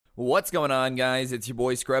What's going on, guys? It's your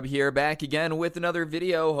boy Scrub here, back again with another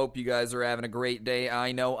video. Hope you guys are having a great day.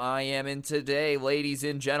 I know I am, and today, ladies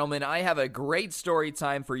and gentlemen, I have a great story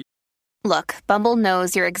time for you. Look, Bumble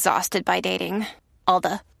knows you're exhausted by dating. All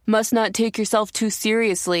the must not take yourself too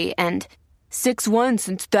seriously and 6'1"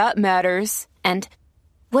 since that matters. And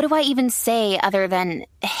what do I even say other than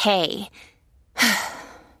hey?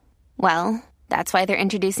 Well, that's why they're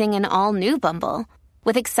introducing an all-new Bumble.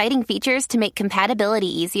 With exciting features to make compatibility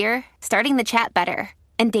easier, starting the chat better,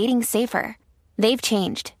 and dating safer. They've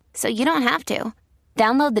changed, so you don't have to.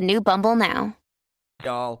 Download the new Bumble now.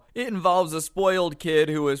 Y'all, it involves a spoiled kid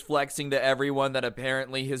who is flexing to everyone that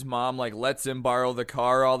apparently his mom lets him borrow the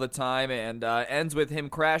car all the time, and ends with him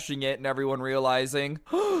crashing it and everyone realizing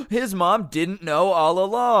his mom didn't know all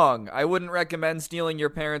along. I wouldn't recommend stealing your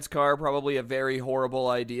parents' car, probably a very horrible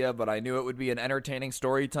idea, but I knew it would be an entertaining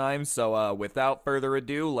story time, so without further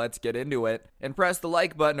ado, let's get into it. And press the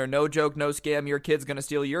like button or no joke, no scam, your kid's gonna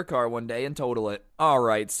steal your car one day and total it.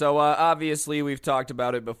 Alright, so obviously we've talked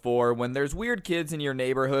about it before. When there's weird kids in your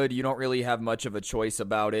neighborhood, you don't really have much of a choice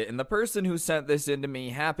about it, and the person who sent this into me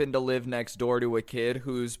happened to live next door to a kid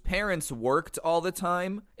whose parents worked all the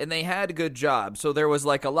time, and they had good jobs, so there was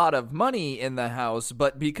a lot of money in the house,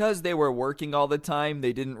 but because they were working all the time,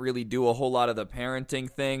 they didn't really do a whole lot of the parenting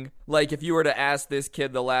thing. Like, if you were to ask this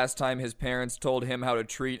kid the last time his parents told him how to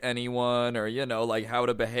treat anyone, or, how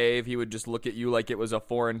to behave, he would just look at you like it was a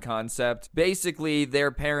foreign concept. Basically,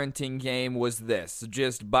 their parenting game was this: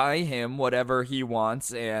 just buy him whatever he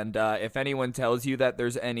wants, and if anyone tells you that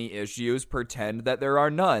there's any issues, pretend that there are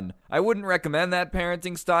none. I wouldn't recommend that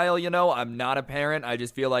parenting style, I'm not a parent, I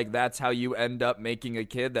just feel like that's how you end up making a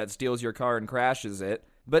kid that steals your car and crashes it.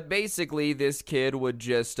 But basically, this kid would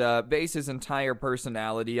just base his entire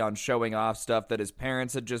personality on showing off stuff that his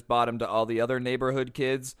parents had just bought him to all the other neighborhood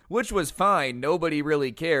kids, which was fine. Nobody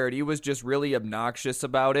really cared. He was just really obnoxious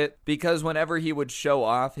about it, because whenever he would show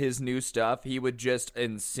off his new stuff, he would just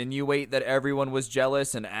insinuate that everyone was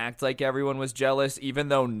jealous and act like everyone was jealous, even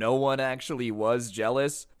though no one actually was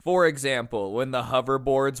jealous. For example, when the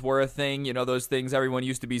hoverboards were a thing, those things everyone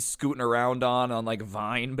used to be scooting around on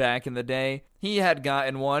Vine back in the day, he had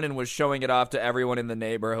gotten one and was showing it off to everyone in the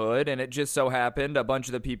neighborhood, and it just so happened a bunch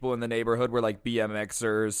of the people in the neighborhood were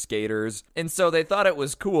BMXers, skaters, and so they thought it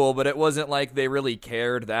was cool, but it wasn't like they really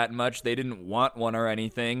cared that much. They didn't want one or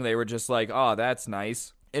anything. They were just like, oh, that's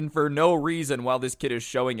nice. And for no reason, while this kid is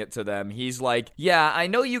showing it to them, he's like, yeah, I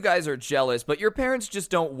know you guys are jealous, but your parents just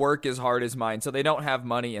don't work as hard as mine, so they don't have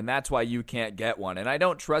money, and that's why you can't get one. And I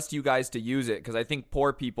don't trust you guys to use it, because I think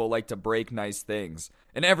poor people like to break nice things.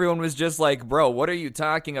 And everyone was just like, bro, what are you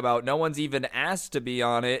talking about? No one's even asked to be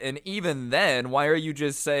on it, and even then, why are you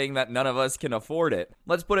just saying that none of us can afford it?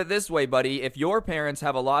 Let's put it this way, buddy. If your parents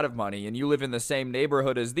have a lot of money, and you live in the same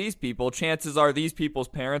neighborhood as these people, chances are these people's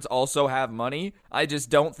parents also have money. I just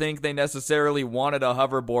don't think they necessarily wanted a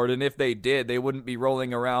hoverboard, and if they did, they wouldn't be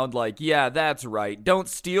rolling around like, yeah, that's right, don't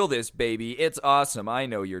steal this, baby, it's awesome, I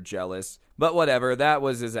know you're jealous. But whatever, that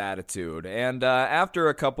was his attitude. And after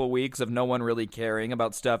a couple weeks of no one really caring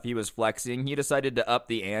about stuff he was flexing, he decided to up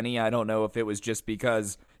the ante. I don't know if it was just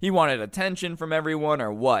because he wanted attention from everyone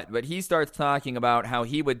or what, but he starts talking about how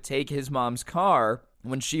he would take his mom's car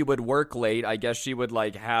when she would work late. I guess she would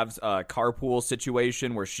have a carpool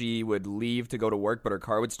situation where she would leave to go to work, but her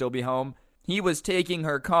car would still be home. He was taking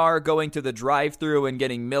her car, going to the drive-thru and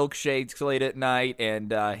getting milkshakes late at night,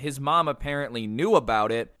 and his mom apparently knew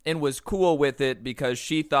about it and was cool with it because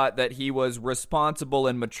she thought that he was responsible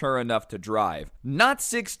and mature enough to drive. Not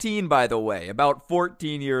 16, by the way, about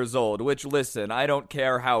 14 years old, which, listen, I don't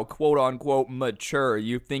care how quote-unquote mature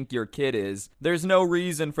you think your kid is. There's no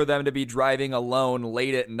reason for them to be driving alone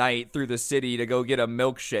late at night through the city to go get a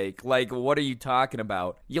milkshake. What are you talking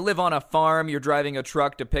about? You live on a farm, you're driving a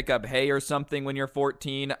truck to pick up hay or something when you're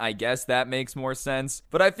 14, I guess that makes more sense.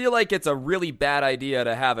 But I feel like it's a really bad idea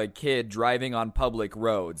to have a kid driving on public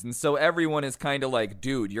roads. And so everyone is kind of like,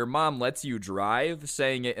 dude, your mom lets you drive?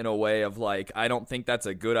 Saying it in a way of I don't think that's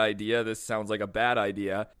a good idea. This sounds like a bad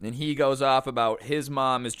idea. And he goes off about his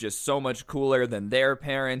mom is just so much cooler than their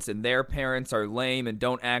parents, and their parents are lame and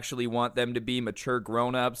don't actually want them to be mature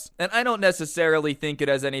grown-ups. And I don't necessarily think it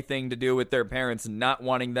has anything to do with their parents not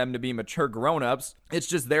wanting them to be mature grown-ups. It's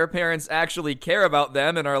just their parents actually care about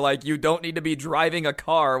them and are like, you don't need to be driving a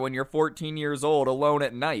car when you're 14 years old alone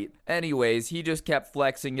at night. Anyways, he just kept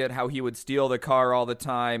flexing it how he would steal the car all the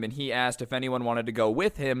time, and he asked if anyone wanted to go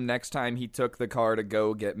with him next time he took the car to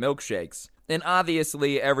go get milkshakes. And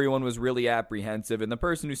obviously, everyone was really apprehensive, and the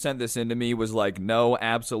person who sent this in to me was like, no,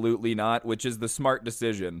 absolutely not, which is the smart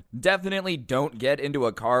decision. Definitely don't get into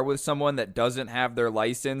a car with someone that doesn't have their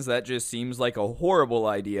license. That just seems like a horrible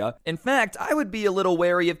idea. In fact, I would be a little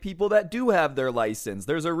wary of people that do have their license.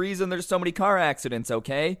 There's a reason there's so many car accidents,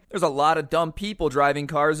 okay? There's a lot of dumb people driving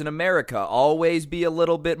cars in America. Always be a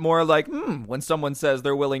little bit more like, when someone says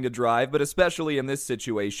they're willing to drive, but especially in this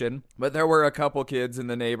situation. But there were a couple kids in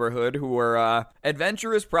the neighborhood who were,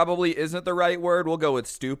 adventurous probably isn't the right word. We'll go with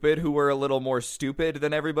stupid, who were a little more stupid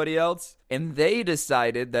than everybody else. And they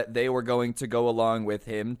decided that they were going to go along with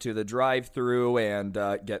him to the drive-thru and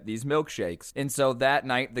get these milkshakes. And so that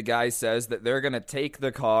night, the guy says that they're going to take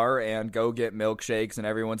the car and go get milkshakes, and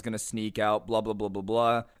everyone's going to sneak out, blah, blah, blah, blah,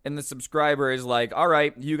 blah. And the subscriber is like, all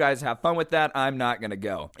right, you guys have fun with that. I'm not going to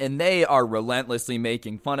go. And they are relentlessly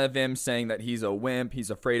making fun of him, saying that he's a wimp, he's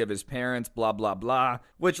afraid of his parents, blah, blah, blah.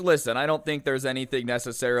 Which, listen, I don't think there's anything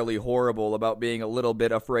necessarily horrible about being a little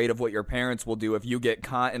bit afraid of what your parents will do if you get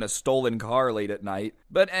caught in a stolen car late at night.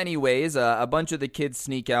 But anyways, a bunch of the kids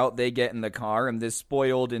sneak out, they get in the car, and this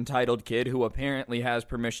spoiled, entitled kid who apparently has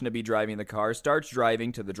permission to be driving the car starts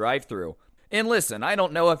driving to the drive-thru. And listen, I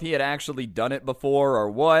don't know if he had actually done it before or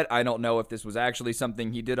what. I don't know if this was actually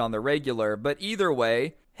something he did on the regular, but either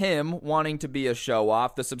way, him wanting to be a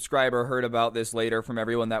show-off, the subscriber heard about this later from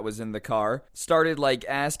everyone that was in the car, started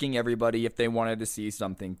asking everybody if they wanted to see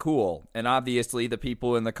something cool. And obviously the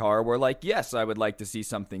people in the car were like, yes, I would like to see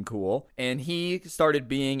something cool. And he started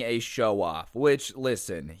being a show-off, which,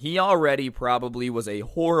 listen, he already probably was a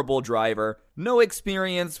horrible driver. No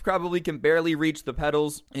experience, probably can barely reach the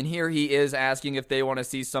pedals, and here he is asking if they want to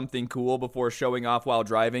see something cool before showing off while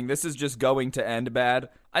driving. This is just going to end bad.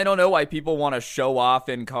 I don't know why people want to show off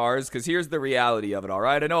in cars, because here's the reality of it,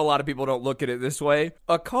 alright? I know a lot of people don't look at it this way.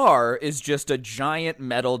 A car is just a giant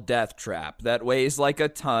metal death trap that weighs like a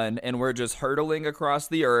ton, and we're just hurtling across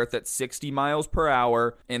the earth at 60 miles per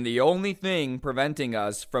hour, and the only thing preventing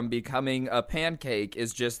us from becoming a pancake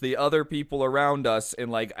is just the other people around us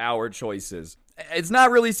and our choices. It's not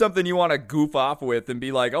really something you want to goof off with and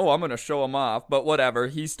be like, oh, I'm going to show him off, but whatever.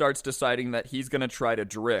 He starts deciding that he's going to try to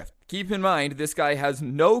drift. Keep in mind, this guy has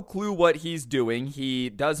no clue what he's doing. He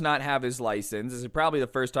does not have his license. This is probably the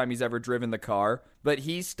first time he's ever driven the car, but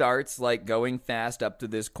he starts going fast up to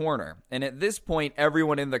this corner. And at this point,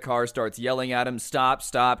 everyone in the car starts yelling at him, stop,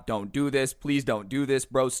 don't do this, please don't do this,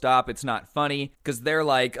 bro, stop, it's not funny. Because they're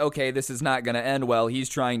like, okay, this is not going to end well. He's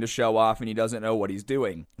trying to show off and he doesn't know what he's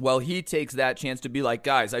doing. Well, he takes that chance to be like,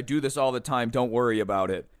 guys, I do this all the time, don't worry about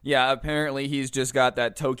it. Yeah, apparently he's just got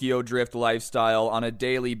that Tokyo Drift lifestyle. On a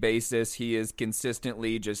daily basis, he is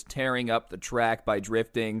consistently just tearing up the track by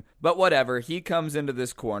drifting. But whatever, he comes into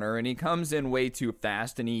this corner and he comes in way too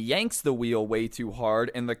fast and he yanks the wheel way too hard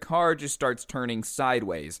and the car just starts turning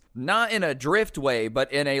sideways. Not in a drift way,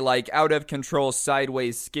 but in a out of control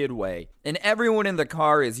sideways skid way. And everyone in the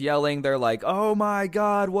car is yelling. They're like, oh my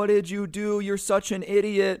God, what did you do? You're such an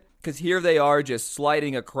idiot. Because here they are just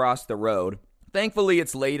sliding across the road. Thankfully,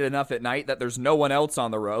 it's late enough at night that there's no one else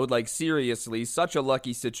on the road. Seriously, such a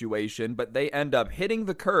lucky situation. But they end up hitting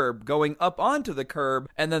the curb, going up onto the curb,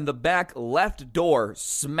 and then the back left door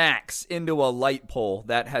smacks into a light pole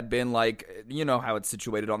that had been you know how it's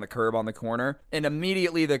situated on the curb on the corner. And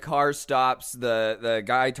immediately the car stops. The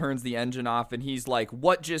guy turns the engine off, and he's like,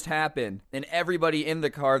 what just happened? And everybody in the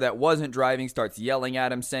car that wasn't driving starts yelling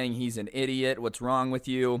at him, saying he's an idiot. What's wrong with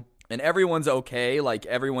you? And everyone's okay,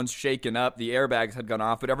 everyone's shaken up, the airbags had gone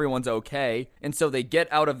off, but everyone's okay. And so they get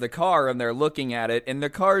out of the car and they're looking at it, and the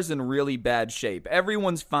car's in really bad shape.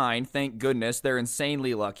 Everyone's fine, thank goodness, they're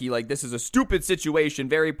insanely lucky. This is a stupid situation,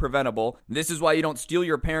 very preventable. This is why you don't steal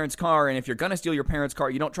your parents' car, and if you're gonna steal your parents' car,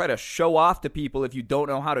 you don't try to show off to people if you don't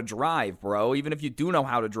know how to drive, bro. Even if you do know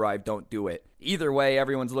how to drive, don't do it. Either way,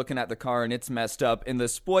 everyone's looking at the car and it's messed up, and the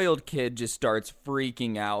spoiled kid just starts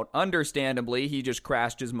freaking out. Understandably, he just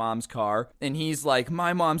crashed his mom's car, and he's like,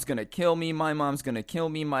 my mom's gonna kill me, my mom's gonna kill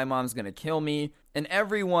me, my mom's gonna kill me. And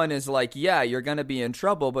everyone is like, yeah, you're gonna be in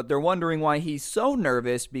trouble, but they're wondering why he's so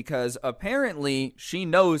nervous because apparently she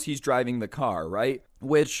knows he's driving the car, right?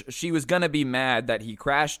 Which she was gonna be mad that he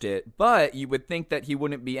crashed it, but you would think that he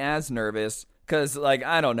wouldn't be as nervous. Because,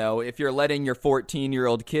 I don't know, if you're letting your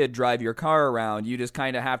 14-year-old kid drive your car around, you just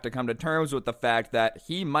kind of have to come to terms with the fact that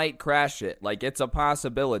he might crash it. It's a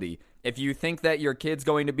possibility. If you think that your kid's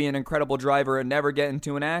going to be an incredible driver and never get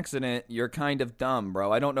into an accident, you're kind of dumb,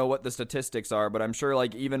 bro. I don't know what the statistics are, but I'm sure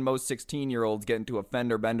like even most 16-year-olds get into a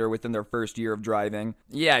fender bender within their first year of driving.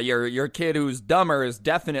 Yeah, your kid who's dumber is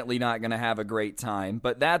definitely not going to have a great time,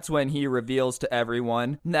 but that's when he reveals to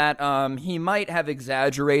everyone that he might have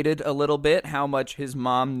exaggerated a little bit how much his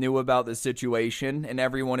mom knew about the situation, and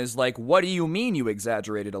everyone is like, what do you mean you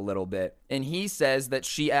exaggerated a little bit? And he says that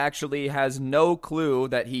she actually has no clue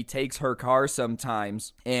that he takes her car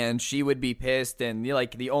sometimes, and she would be pissed, and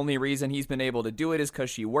like the only reason he's been able to do it is because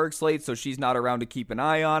she works late, so she's not around to keep an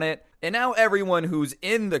eye on it. And now everyone who's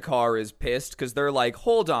in the car is pissed because they're like,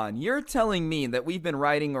 hold on, you're telling me that we've been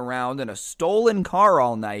riding around in a stolen car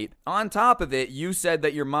all night. On top of it, you said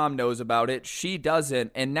that your mom knows about it, she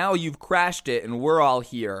doesn't, and now you've crashed it and we're all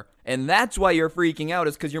here. And that's why you're freaking out,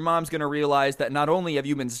 is because your mom's going to realize that not only have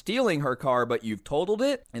you been stealing her car, but you've totaled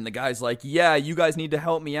it. And the guy's like, yeah, you guys need to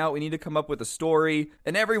help me out. We need to come up with a story.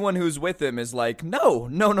 And everyone who's with him is like, no,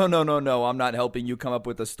 I'm not helping you come up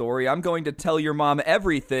with a story. I'm going to tell your mom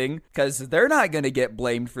everything because they're not going to get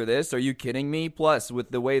blamed for this. Are you kidding me? Plus,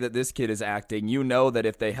 with the way that this kid is acting, you know that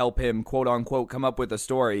if they help him, quote unquote, come up with a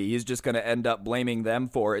story, he's just going to end up blaming them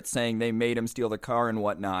for it, saying they made him steal the car and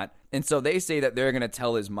whatnot. And so they say that they're going to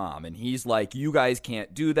tell his mom, and he's like, you guys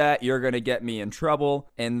can't do that, you're going to get me in trouble.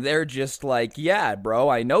 And they're just like, yeah, bro,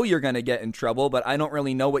 I know you're going to get in trouble, but I don't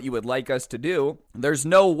really know what you would like us to do. There's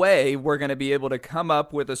no way we're going to be able to come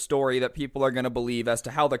up with a story that people are going to believe as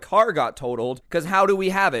to how the car got totaled, because how do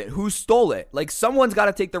we have it? Who stole it? Like, someone's got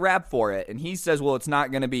to take the rap for it. And he says, well, it's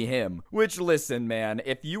not going to be him. Which, listen, man,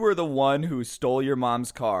 if you were the one who stole your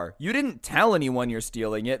mom's car, you didn't tell anyone you're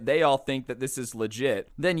stealing it, they all think that this is legit,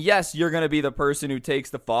 then yes, you're going to be the person who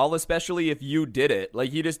takes the fall, especially if you did it.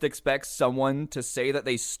 Like, he just expects someone to say that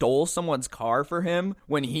they stole someone's car for him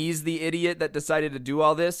when he's the idiot that decided to do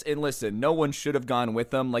all this. And listen, no one should have gone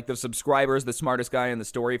with them. Like, the subscriber's the smartest guy in the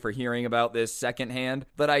story for hearing about this secondhand.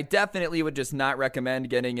 But I definitely would just not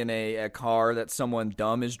recommend getting in a car that someone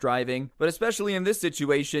dumb is driving. But especially in this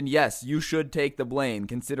situation, yes, you should take the blame,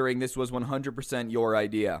 considering this was 100% your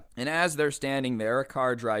idea. And as they're standing there, a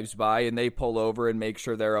car drives by and they pull over and make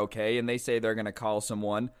sure they're okay, and they say they're going to call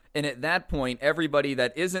someone. And at that point, everybody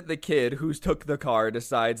that isn't the kid who's took the car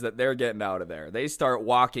decides that they're getting out of there. They start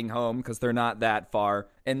walking home because they're not that far,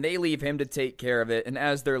 and they leave him to take care of it. And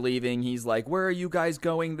as they're leaving, he's like, where are you guys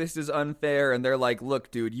going? This is unfair. And they're like,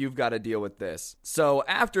 look, dude, you've got to deal with this. So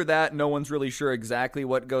after that, no one's really sure exactly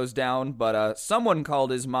what goes down, but someone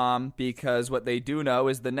called his mom, because what they do know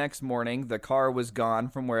is the next morning, the car was gone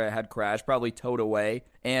from where it had crashed, probably towed away.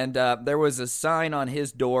 And there was a sign on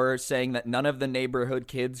his door saying that none of the neighborhood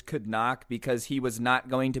kids could knock because he was not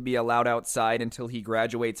going to be allowed outside until he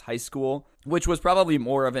graduates high school, which was probably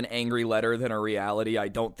more of an angry letter than a reality. I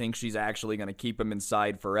don't think she's actually going to keep him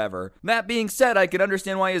inside forever. That being said, I can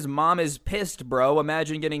understand why his mom is pissed, bro.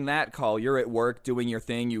 Imagine getting that call. You're at work doing your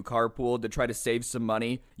thing. You carpooled to try to save some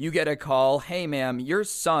money. You get a call. Hey, ma'am, your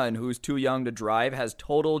son, who's too young to drive, has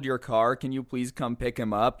totaled your car. Can you please come pick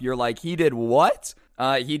him up? You're like, he did what?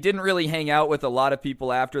 He didn't really hang out with a lot of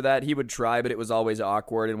people after that. He would try, but it was always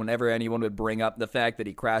awkward. And whenever anyone would bring up the fact that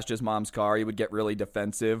he crashed his mom's car, he would get really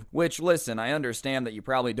defensive. Which, listen, I understand that you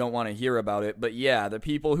probably don't want to hear about it. But yeah, the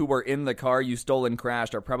people who were in the car you stole and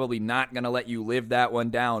crashed are probably not going to let you live that one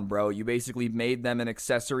down, bro. You basically made them an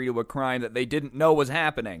accessory to a crime that they didn't know was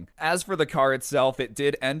happening. As for the car itself, it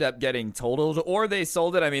did end up getting totaled, or they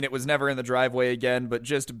sold it. I mean, it was never in the driveway again, but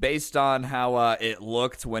just based on how it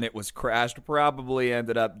looked when it was crashed, probably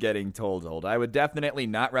ended up getting totaled. I would definitely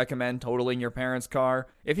not recommend totaling your parents' car.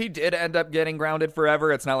 If he did end up getting grounded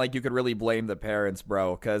forever, it's not like you could really blame the parents,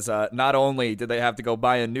 bro, because not only did they have to go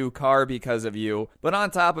buy a new car because of you, but on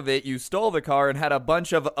top of it, you stole the car and had a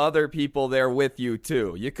bunch of other people there with you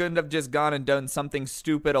too. You couldn't have just gone and done something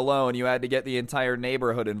stupid alone. You had to get the entire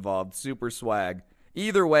neighborhood involved. Super swag.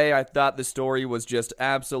 Either way, I thought the story was just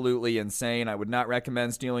absolutely insane. I would not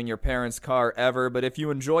recommend stealing your parents' car ever, but if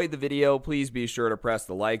you enjoyed the video, please be sure to press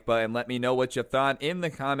the like button. Let me know what you thought in the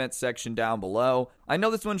comments section down below. I know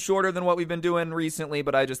this one's shorter than what we've been doing recently,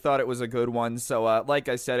 but I just thought it was a good one. So like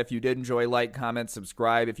I said, if you did enjoy, like, comment,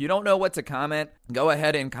 subscribe. If you don't know what to comment, go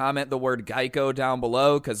ahead and comment the word Geico down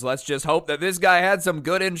below, because let's just hope that this guy had some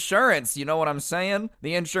good insurance. You know what I'm saying?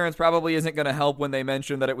 The insurance probably isn't going to help when they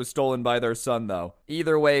mention that it was stolen by their son, though.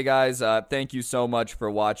 Either way, guys, thank you so much for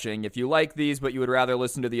watching. If you like these but you would rather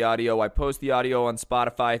listen to the audio, I post the audio on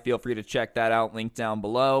Spotify. Feel free to check that out, link down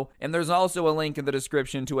below. And there's also a link in the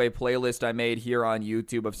description to a playlist I made here on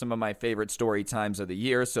YouTube of some of my favorite story times of the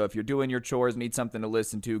year. So if you're doing your chores, need something to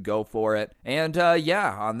listen to, go for it. And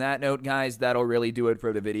yeah, on that note, guys, that'll really do it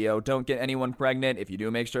for the video. Don't get anyone pregnant. If you do,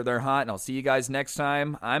 make sure they're hot, and I'll see you guys next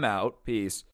time. I'm out. Peace.